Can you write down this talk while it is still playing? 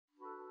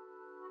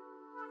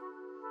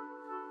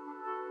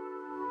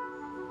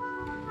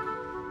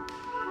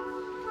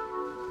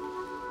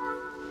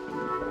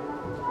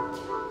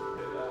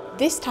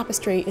This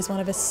tapestry is one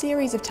of a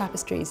series of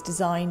tapestries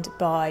designed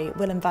by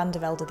Willem van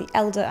Velde the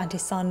Elder and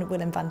his son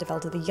Willem van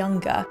Velde the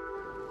Younger.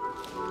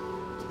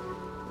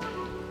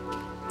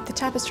 The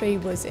tapestry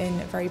was in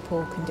very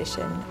poor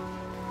condition.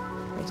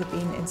 It had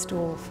been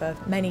installed for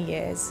many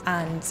years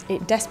and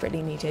it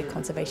desperately needed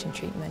conservation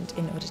treatment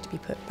in order to be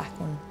put back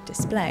on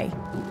display.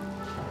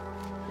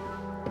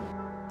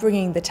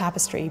 Bringing the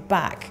tapestry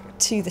back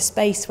to the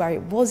space where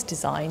it was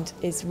designed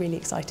is really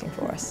exciting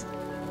for us.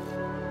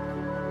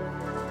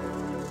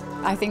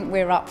 I think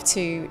we're up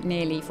to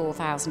nearly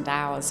 4,000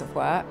 hours of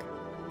work,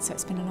 so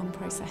it's been a long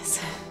process.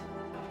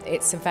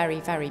 It's a very,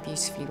 very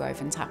beautifully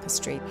woven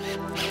tapestry.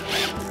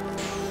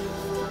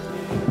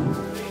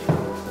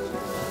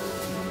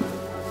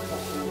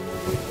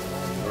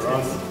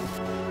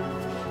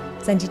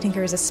 Zendy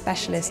Tinker is a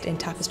specialist in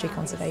tapestry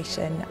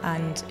conservation,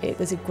 and it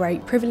was a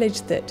great privilege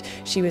that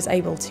she was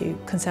able to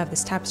conserve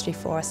this tapestry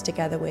for us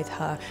together with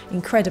her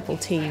incredible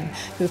team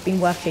who have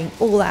been working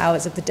all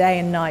hours of the day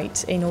and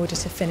night in order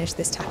to finish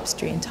this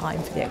tapestry in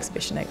time for the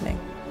exhibition opening.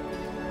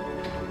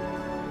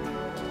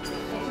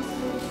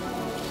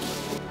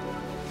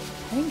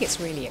 I think it's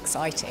really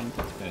exciting.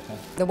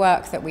 The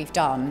work that we've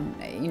done,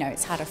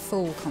 it's had a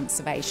full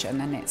conservation,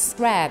 and it's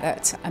rare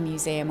that a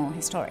museum or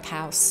historic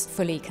house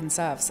fully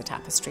conserves a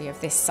tapestry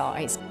of this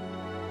size.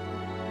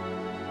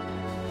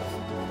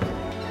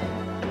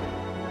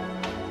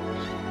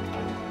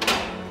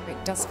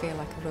 It does feel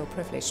like a real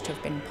privilege to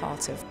have been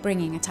part of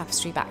bringing a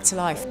tapestry back to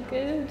life. So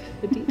good,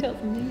 the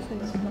detail's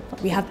amazing.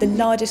 We have the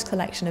largest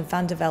collection of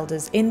Van der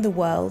Veldes in the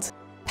world,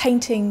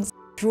 paintings,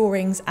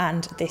 drawings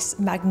and this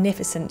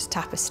magnificent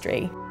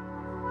tapestry.